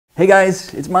Hey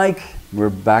guys, it's Mike.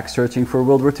 We're back searching for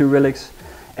World War II relics.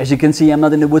 As you can see, I'm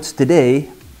not in the woods today.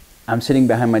 I'm sitting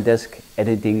behind my desk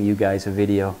editing you guys a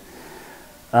video.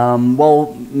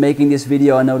 While making this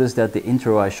video, I noticed that the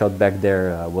intro I shot back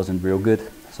there wasn't real good.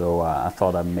 So I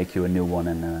thought I'd make you a new one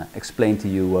and explain to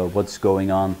you what's going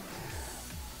on.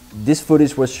 This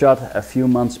footage was shot a few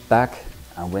months back.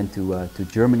 I went to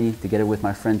Germany together with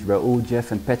my friends Raoul,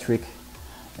 Jeff and Patrick.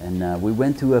 And we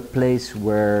went to a place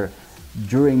where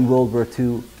during World War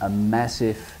II a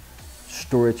massive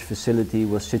storage facility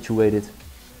was situated.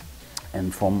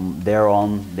 And from there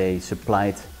on they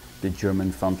supplied the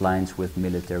German front lines with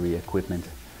military equipment.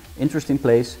 Interesting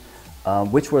place,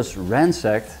 which was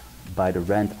ransacked by the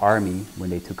Rand army when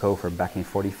they took over back in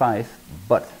 '45,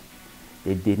 but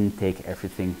they didn't take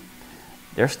everything.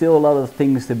 There's still a lot of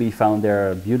things to be found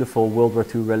there, beautiful World War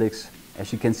II relics,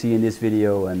 as you can see in this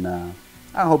video, and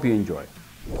I hope you enjoy.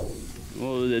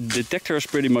 Well, the detector is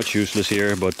pretty much useless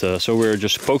here, but so we're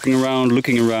just poking around,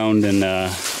 looking around, and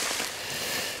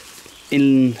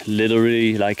in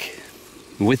literally like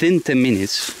within 10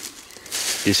 minutes,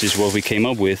 this is what we came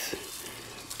up with.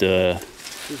 The,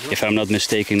 if I'm not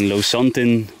mistaken,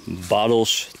 Losantin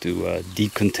bottles to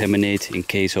decontaminate in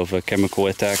case of a chemical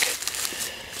attack.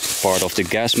 Part of the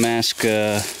gas mask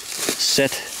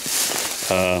set.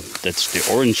 That's the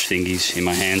orange thingies in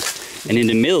my hand. And in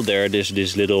the middle there's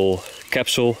this little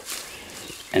capsule,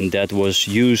 and that was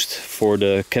used for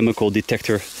the chemical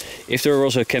detector. If there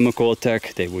was a chemical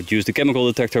attack, they would use the chemical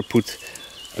detector, put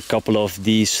a couple of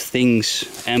these things,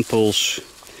 ampoules,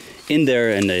 in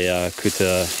there, and they could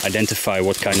identify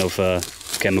what kind of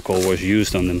chemical was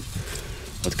used on them,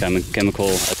 what kind of chemical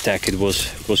attack it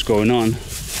was going on.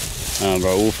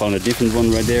 Raoul found a different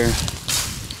one right there.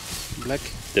 Black?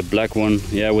 The black one,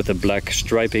 yeah, with the black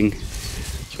striping.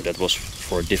 So that was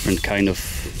for a different kind of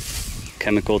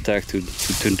chemical attack to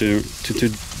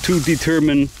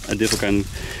determine a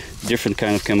different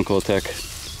kind of chemical attack.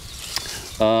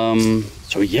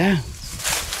 So yeah,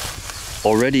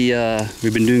 already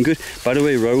we've been doing good. By the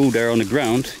way, Raoul there on the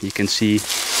ground, you can see,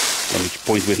 let me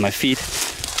point with my feet,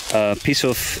 a piece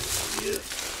of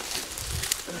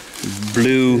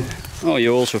blue. Oh,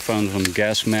 you also found some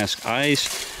gas mask eyes.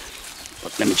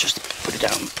 But let me just put it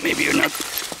down. Maybe you're not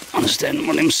understand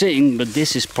what I'm saying, but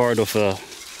this is part of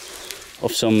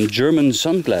some German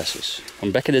sunglasses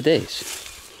from back in the days.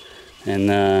 And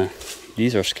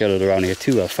these are scattered around here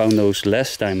too. I found those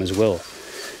last time as well.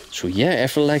 So yeah,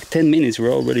 after like 10 minutes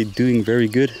we're already doing very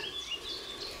good.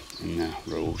 And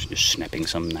Raoul's just snapping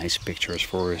some nice pictures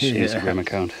for his Instagram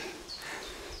account.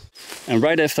 And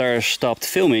right after I stopped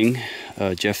filming,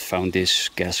 Jeff found this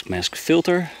gas mask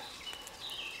filter,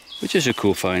 which is a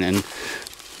cool find. And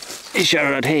he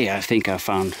shouted out, "Hey, I think I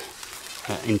found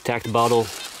an intact bottle."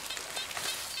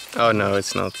 Oh no,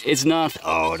 it's not. It's not?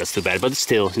 Oh, that's too bad. But it's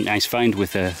still a nice find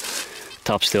with the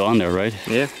top still on there, right?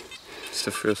 Yeah, it's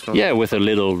the first one. Yeah, with a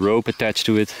little rope attached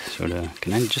to it. So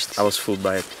can I just... I was fooled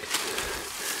by it.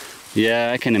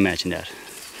 Yeah, I can imagine that.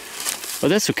 But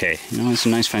that's okay. You know, it's a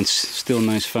nice find, still a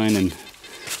nice find, and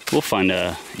we'll find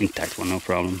a intact one, no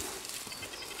problem.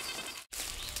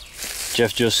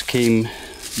 Jeff just came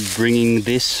bringing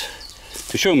this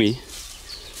to show me.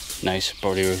 Nice,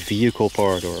 probably a vehicle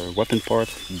part or a weapon part.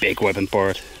 Big weapon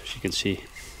part, as you can see.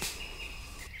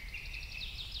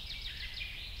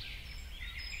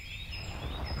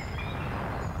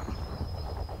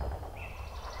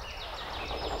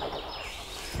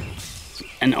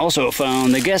 And also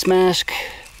found the gas mask,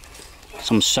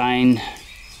 some sign,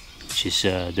 which is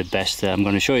the best I'm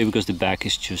going to show you because the back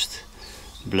is just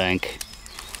blank.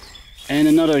 And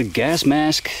another gas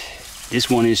mask. This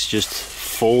one is just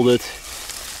folded,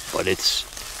 but it's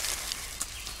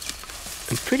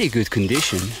in pretty good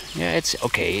condition. Yeah, it's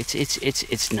okay.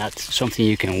 It's not something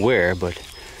you can wear, but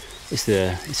it's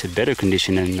a better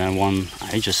condition than the one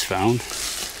I just found.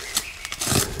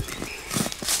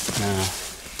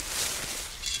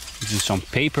 Some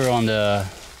paper on the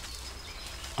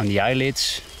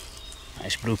eyelids,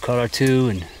 nice blue color too,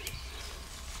 and you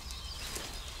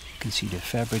can see the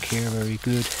fabric here, very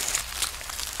good.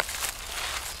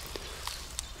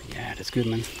 Yeah, that's good,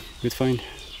 man, good find.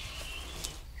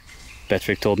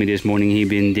 Patrick told me this morning he'd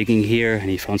been digging here and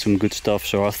he found some good stuff,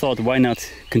 so I thought why not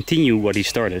continue what he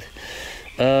started.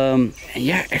 And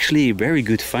yeah, actually very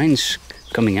good finds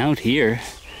coming out here.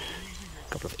 A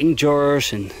couple of ink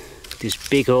jars and this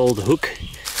big old hook,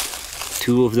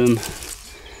 2 of them,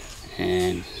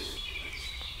 and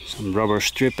some rubber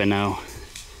strip, and now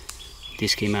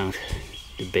this came out,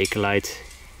 the Bakelite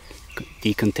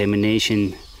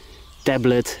decontamination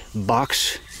tablet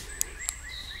box,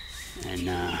 and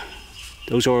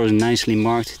Those are nicely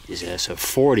marked. This has a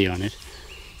 40 on it.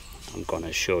 I'm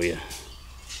gonna show you.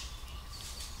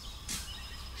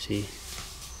 See?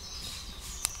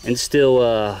 And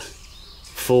still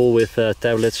full with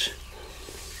tablets.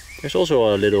 There's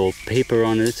also a little paper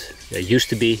on it. There used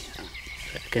to be.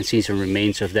 I can see some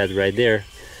remains of that right there.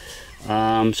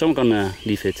 So I'm gonna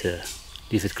leave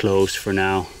it closed for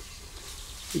now.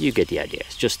 You get the idea.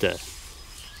 It's just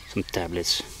some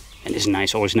tablets, and it's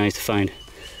nice. Always nice to find.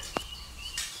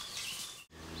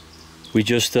 We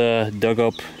just dug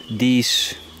up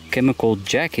these chemical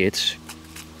jackets,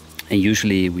 and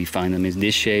usually we find them in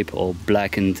this shape, all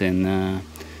blackened and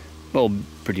well,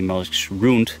 pretty much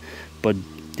ruined. But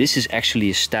this is actually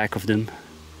a stack of them,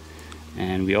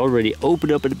 and we already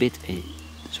opened up it a bit.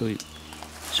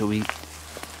 So we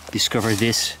discovered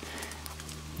this.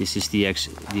 This is the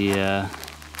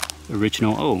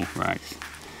original. Oh, right,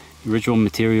 the original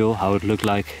material, how it looked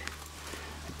like.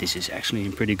 This is actually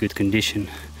in pretty good condition.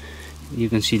 You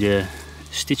can see the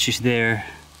stitches there.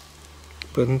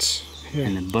 Buttons. Yeah.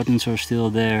 And the buttons are still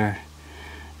there.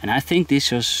 And I think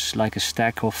this was like a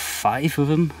stack of 5 of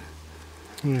them.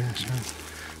 Yeah, so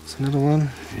it's another one.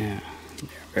 Yeah,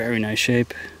 very nice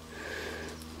shape.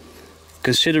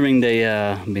 Considering they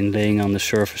been laying on the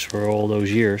surface for all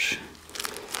those years.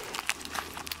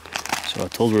 So I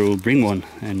told her we'll bring one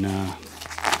and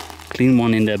clean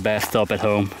one in the bathtub at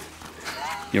home.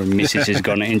 Your missus is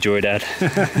gonna enjoy that.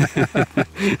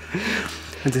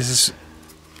 And this is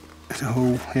the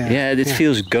whole. Yeah, yeah, it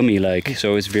feels gummy like,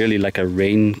 so it's really like a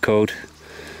raincoat.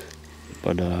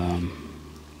 But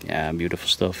yeah, beautiful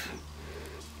stuff.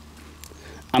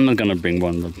 I'm not gonna bring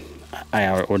one, but I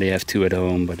already have 2 at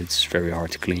home, but it's very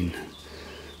hard to clean.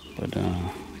 But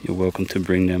you're welcome to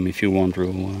bring them if you want,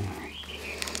 Raoul.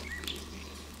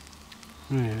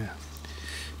 Yeah.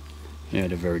 Yeah,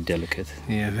 they're very delicate.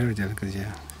 Yeah, very delicate,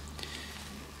 yeah.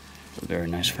 Very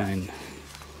nice find.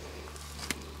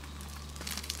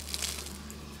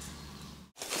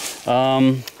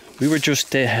 We were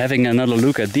just having another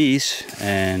look at these,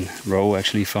 and Raoul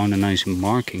actually found a nice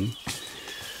marking.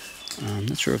 I'm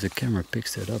not sure if the camera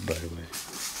picks that up, by the way.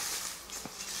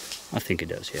 I think it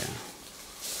does, yeah.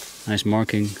 Nice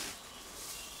marking.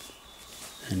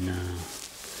 And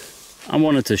I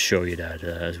wanted to show you that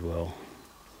as well.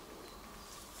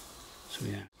 So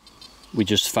yeah, we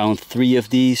just found 3 of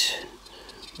these.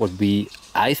 What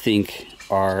I think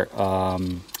are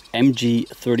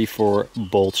MG34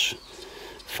 bolts.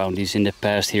 Found these in the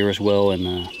past here as well,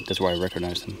 and that's why I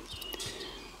recognize them.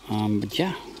 But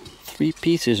yeah, 3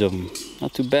 pieces of them.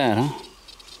 Not too bad, huh?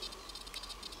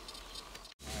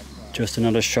 Just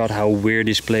another shot how weird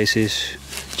this place is.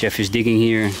 Jeff is digging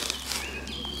here,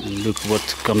 and look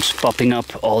what comes popping up.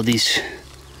 All these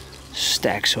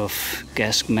stacks of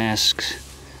gas masks,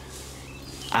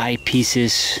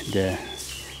 eyepieces, the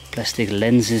plastic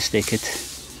lenses they could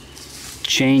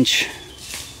change.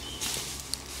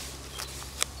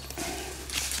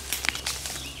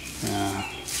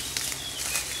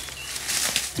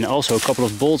 And also a couple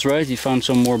of bolts, right? You found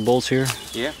some more bolts here?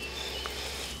 Yeah.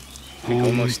 I think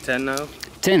almost 10 now.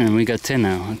 10, and we got 10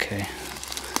 now, okay.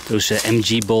 Those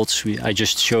MG bolts I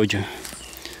just showed you.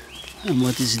 And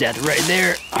what is that right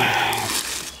there?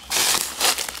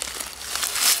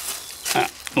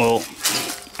 Well,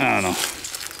 I don't know.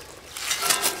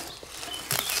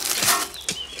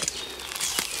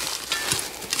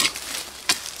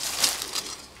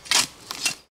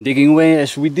 Digging away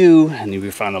as we do, and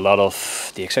we found a lot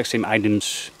of the exact same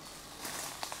items,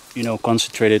 you know,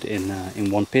 concentrated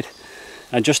in one pit.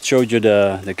 I just showed you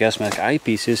the gas mask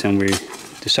eyepieces, and we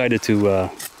decided to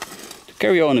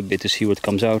carry on a bit to see what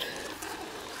comes out.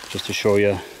 Just to show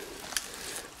you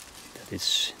that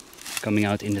it's coming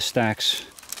out in the stacks.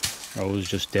 I was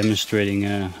just demonstrating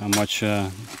how much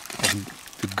of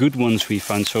the good ones we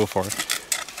found so far.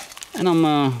 And I'm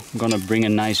gonna bring a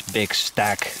nice big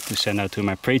stack to send out to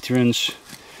my patrons.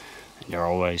 And they're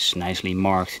always nicely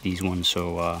marked, these ones,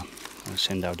 so I'll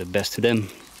send out the best to them.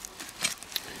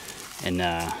 And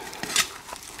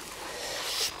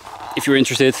if you're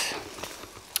interested,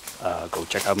 go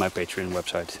check out my Patreon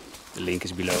website. The link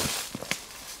is below.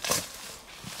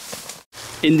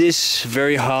 In this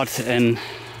very hot and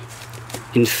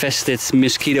infested,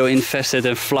 mosquito infested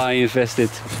and fly infested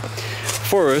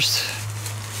forest,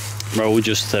 Raoul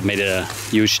just made a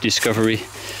huge discovery,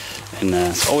 and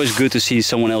it's always good to see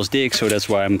someone else dig, so that's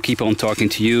why I'm keep on talking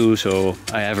to you, so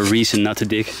I have a reason not to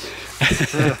dig.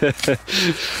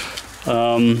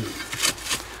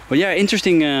 But yeah,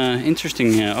 interesting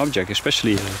object,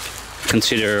 especially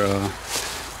consider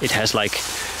it has like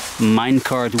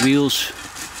minecart wheels.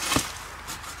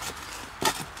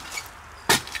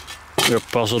 we're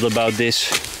puzzled about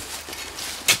this,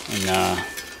 and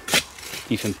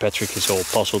even Patrick is all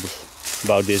puzzled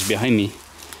about this behind me.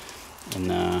 And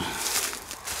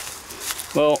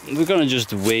well, we're gonna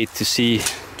just wait to see.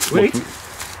 Wait.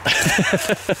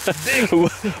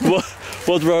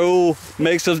 What Raoul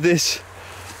makes of this.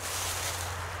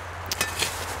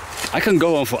 I can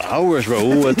go on for hours,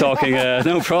 Raoul, talking,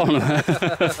 no problem.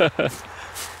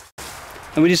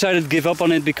 And we decided to give up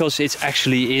on it because it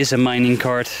actually is a mining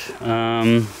cart.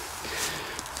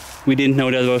 We didn't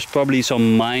know that there was probably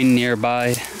some mine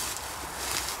nearby,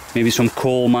 maybe some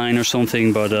coal mine or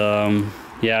something. But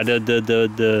yeah,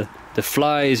 the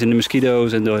flies and the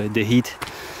mosquitoes and the heat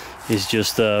is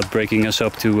just breaking us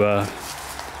up to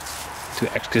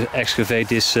excavate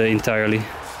this entirely.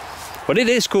 But it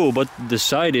is cool, but the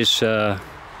side is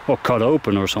well, cut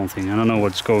open or something. I don't know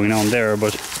what's going on there,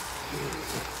 but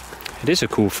it is a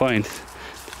cool find.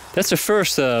 That's the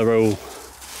first, Raoul.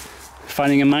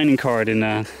 Finding a mining cart in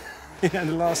Yeah,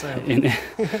 the last time. in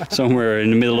somewhere in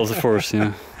the middle of the forest.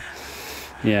 Yeah,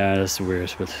 yeah, that's the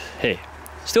weirdest, but hey,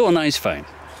 still a nice find.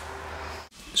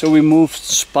 So we moved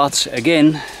spots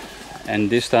again, and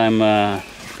this time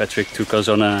Patrick took us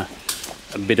on a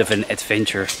bit of an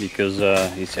adventure, because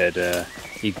he said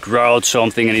he growled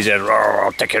something and he said,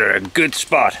 "I'll take you to a good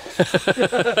spot."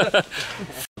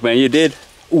 Man, you did.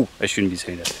 Ooh, I shouldn't be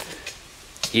saying that.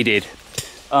 He did.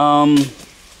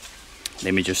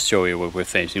 Let me just show you what we're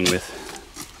facing with.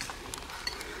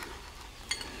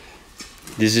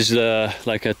 This is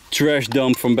like a trash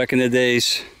dump from back in the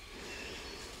days.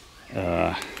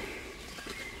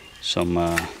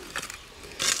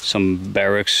 Some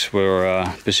barracks were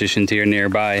positioned here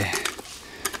nearby,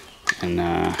 and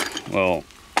well,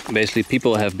 basically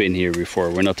people have been here before.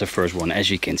 We're not the first one, as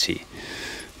you can see.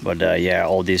 But yeah,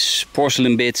 all these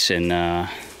porcelain bits, and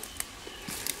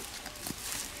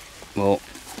well,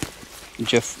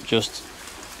 Jeff just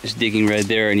is digging right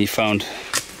there, and he found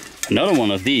another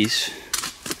one of these.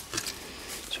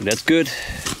 So that's good.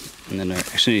 And then there's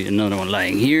actually another one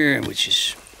lying here, which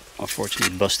is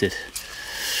unfortunately busted.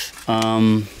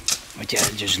 But yeah,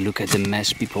 just look at the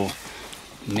mess people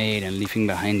made and leaving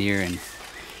behind here. And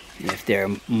if there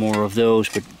are more of those,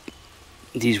 but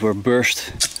these were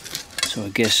burst. So I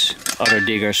guess other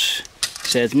diggers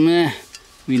said, "Meh,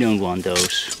 we don't want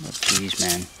those." But please,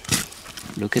 man,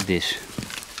 look at this.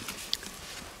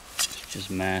 It's just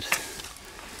mad.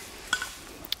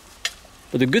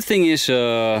 But the good thing is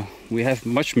we have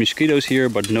much mosquitoes here,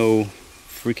 but no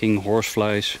freaking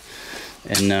horseflies.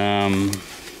 And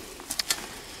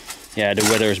yeah, the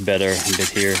weather is better a bit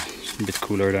here. It's a bit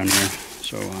cooler down here.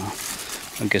 So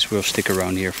I guess we'll stick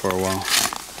around here for a while.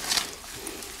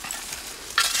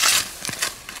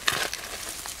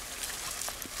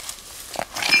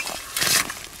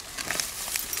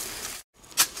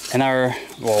 And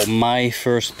well, my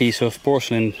first piece of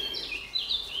porcelain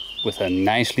with a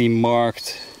nicely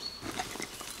marked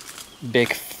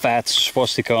big fat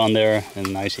swastika on there and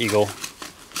a nice eagle.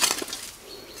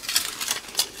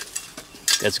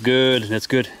 That's good, that's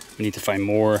good. We need to find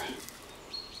more.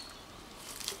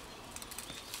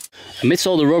 Amidst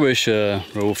all the rubbish,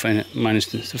 Raoul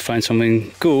managed to find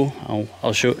something cool.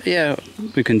 I'll show. Yeah,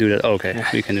 we can do that. Okay, yeah.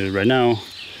 We can do it right now.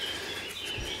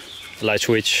 The light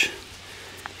switch.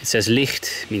 It says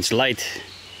Licht, means light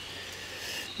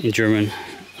in German.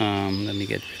 Let me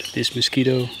get rid of this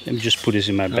mosquito. Let me just put this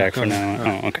in my bag for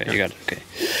now. Oh, okay, you got it. Okay.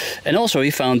 And also,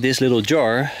 he found this little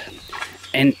jar,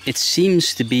 and it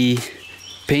seems to be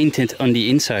painted on the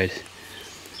inside.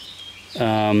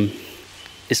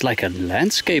 It's like a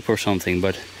landscape or something,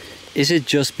 but is it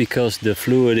just because the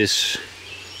fluid is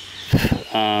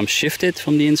shifted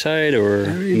from the inside, or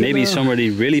maybe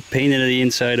somebody really painted the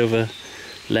inside of a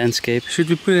landscape? Should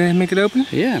we make it open?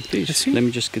 Yeah, please. Let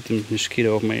me just get the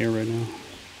mosquito off my ear right now.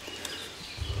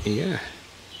 Yeah.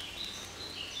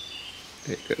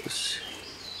 There it goes.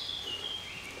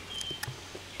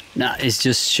 Nah, it's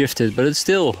just shifted, but it's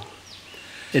still...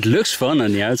 It looks fun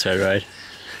on the outside, right?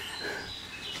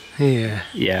 Yeah.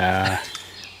 Yeah.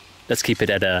 Let's keep it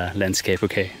at a landscape,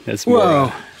 okay? That's more.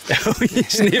 Whoa! Oh, you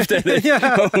sniffed at it.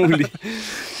 Yeah. Holy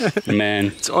man.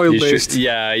 It's oil-based.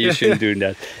 Yeah, you shouldn't do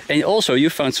that. And also, you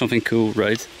found something cool,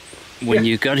 right? When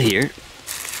you got here,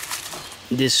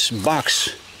 this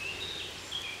box.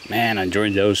 Man, I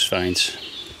enjoyed those finds.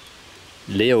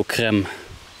 Leo creme.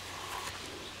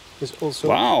 It's also.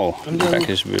 Wow, the back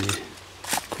is really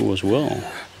cool as well.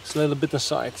 It's a little bit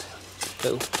inside,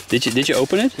 though. Did you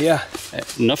open it? Yeah.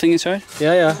 Nothing inside?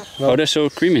 Yeah, yeah. Well, oh, there's so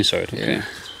cream inside. Okay. Yeah.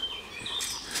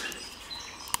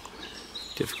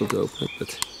 Difficult to open it,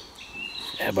 but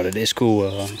yeah, but it is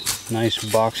cool. Nice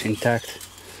box intact.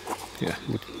 Yeah.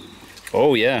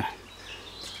 Oh yeah.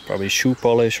 Probably shoe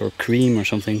polish or cream or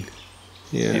something.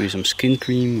 Yeah. Maybe some skin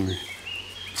cream or...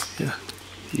 Yeah.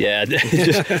 Yeah,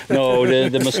 no,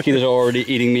 the mosquitoes are already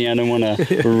eating me. I don't want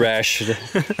to rash.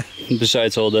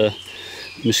 Besides all the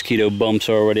mosquito bumps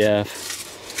I already have.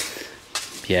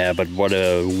 Yeah, but what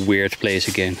a weird place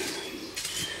again.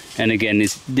 And again,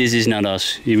 this is not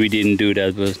us. We didn't do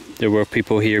that, but there were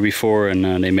people here before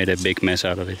and they made a big mess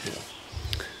out of it.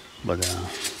 But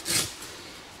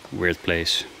weird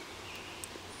place.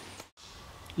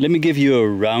 Let me give you a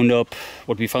roundup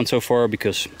what we found so far,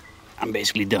 because I'm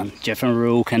basically done. Jeff and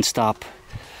Raoul can't stop,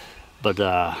 but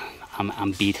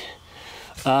I'm beat.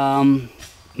 Many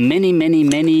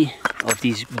of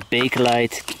these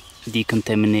Bakelite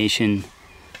decontamination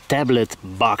tablet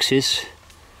boxes.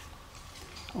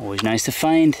 Always nice to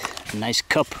find. A nice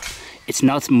cup. It's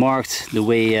not marked the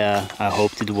way I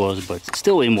hoped it was, but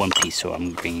still in one piece, so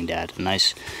I'm bringing that. A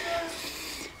nice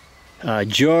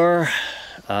jar.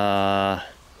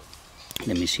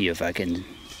 Let me see if I can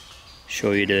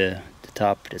show you the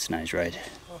top. That's nice, right?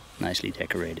 Nicely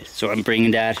decorated. So I'm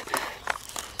bringing that.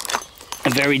 A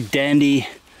very dandy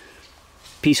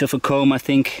piece of a comb, I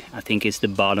think. I think it's the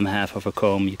bottom half of a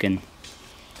comb. You can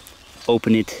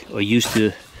open it, or used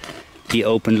to be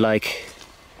opened like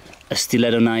a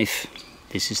stiletto knife.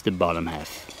 This is the bottom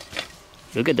half.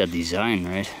 Look at that design,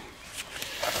 right?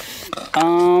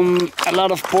 A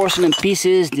lot of porcelain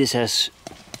pieces. This has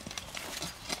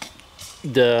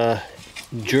the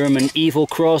German evil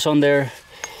cross on there.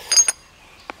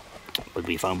 But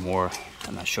we found more,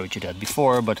 and I showed you that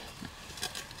before, but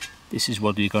this is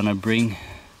what we're gonna bring.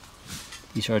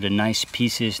 These are the nice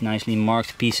pieces, nicely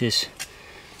marked pieces.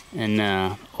 And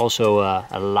also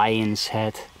a lion's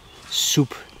head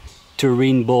soup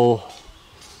tureen bowl,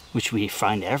 which we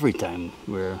find every time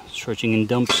we're searching in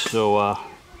dumps. So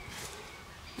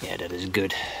yeah, that is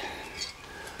good.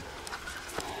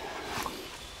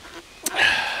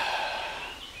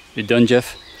 You done,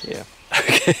 Jeff? Yeah.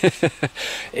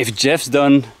 If Jeff's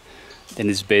done, then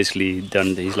it's basically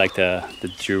done. He's like the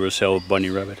Duracell bunny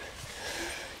rabbit.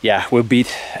 Yeah, we're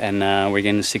beat, and we're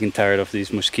getting sick and tired of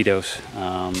these mosquitoes.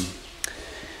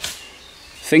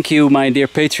 Thank you, my dear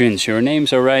patrons. Your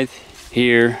names are right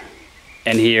here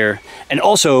and here. And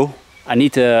also, I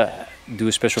need to do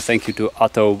a special thank you to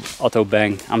Otto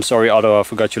Bang. I'm sorry, Otto, I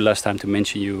forgot you last time to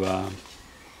mention you.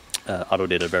 Otto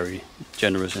did a very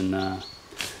generous and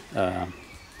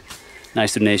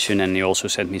nice donation, and he also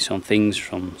sent me some things,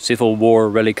 some Civil War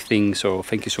relic things. So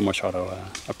thank you so much, Otto. I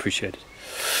appreciate it.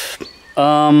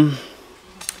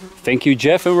 Thank you,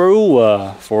 Jeff and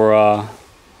Raoul, for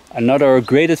another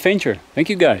great adventure. Thank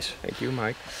you, guys. Thank you,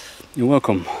 Mike. You're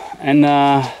welcome. And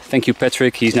thank you,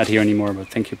 Patrick. He's not here anymore, but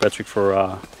thank you, Patrick,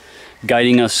 for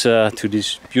guiding us to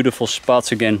these beautiful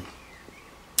spots again.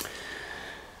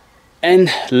 And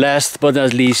last but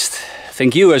not least,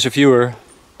 thank you as a viewer.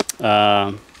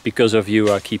 Because of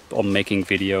you, I keep on making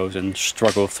videos and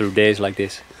struggle through days like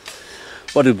this.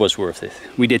 But it was worth it.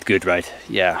 We did good, right?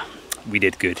 Yeah, we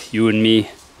did good. You and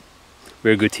me,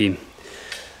 we're a good team.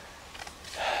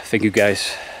 Thank you,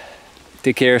 guys.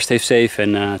 Take care, stay safe,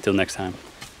 and till next time.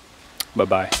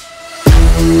 Bye-bye.